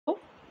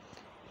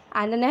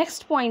And the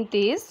next point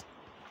is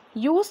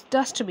use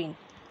dustbin,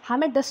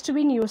 हमें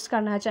dustbin use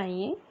करना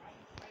चाहिए.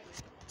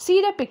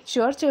 See the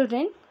picture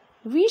children,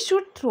 we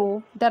should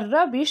throw the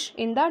rubbish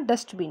in the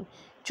dustbin,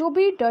 जो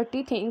भी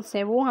dirty things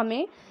हैं वो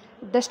हमें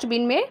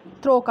डस्टबिन में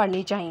थ्रो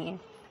करनी चाहिए.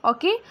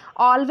 ओके,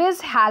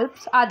 ऑलवेज हेल्प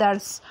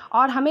अदर्स,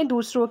 और हमें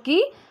दूसरों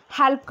की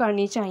हेल्प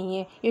करनी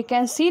चाहिए. You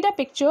can see the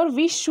picture,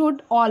 we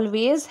should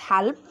always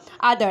help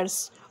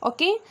others.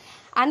 Okay,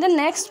 and the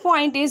next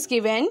point is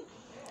given,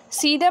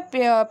 see the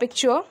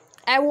picture,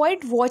 avoid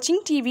watching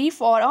TV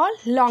for a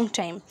long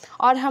time,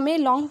 और हमें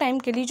long time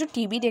के लिए जो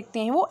टीवी देखते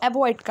हैं वो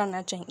अवॉइड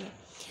करना चाहिए.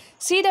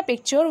 See the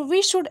picture,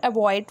 we should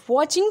avoid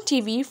watching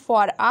TV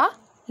for a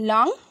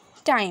long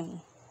time.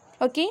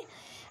 Okay,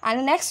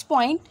 and next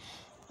point,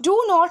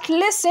 do not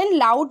listen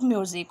loud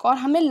music, और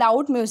हमें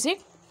लाउड म्यूज़िक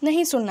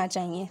नहीं सुनना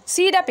चाहिए.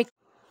 See the picture,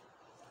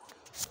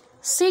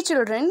 C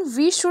children,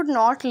 we should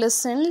not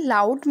listen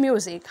loud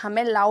music,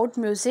 हमें loud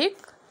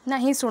music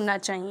नहीं सुनना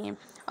चाहिए.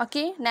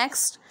 Okay,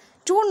 next,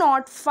 do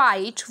not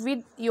fight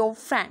with your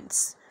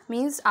friends,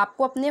 means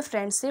आपको अपने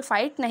फ्रेंड्स से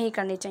फाइट नहीं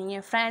करनी चाहिए.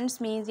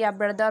 फ्रेंड्स मीन्स या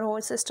ब्रदर हो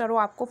सिस्टर हो,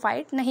 आपको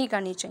फाइट नहीं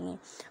करनी चाहिए.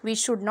 We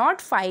should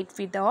not fight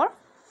with our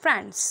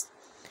friends.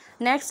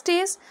 Next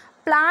is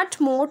plant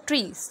more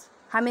trees,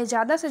 हमें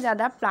ज़्यादा से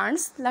ज़्यादा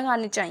प्लांट्स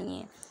लगाने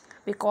चाहिए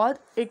because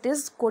it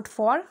is good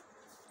for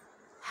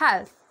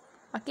health.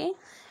 Okay,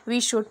 we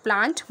should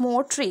plant more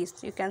trees.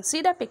 You can see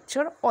the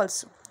picture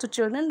also. So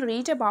children,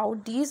 read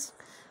about these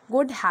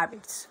good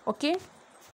habits. Okay.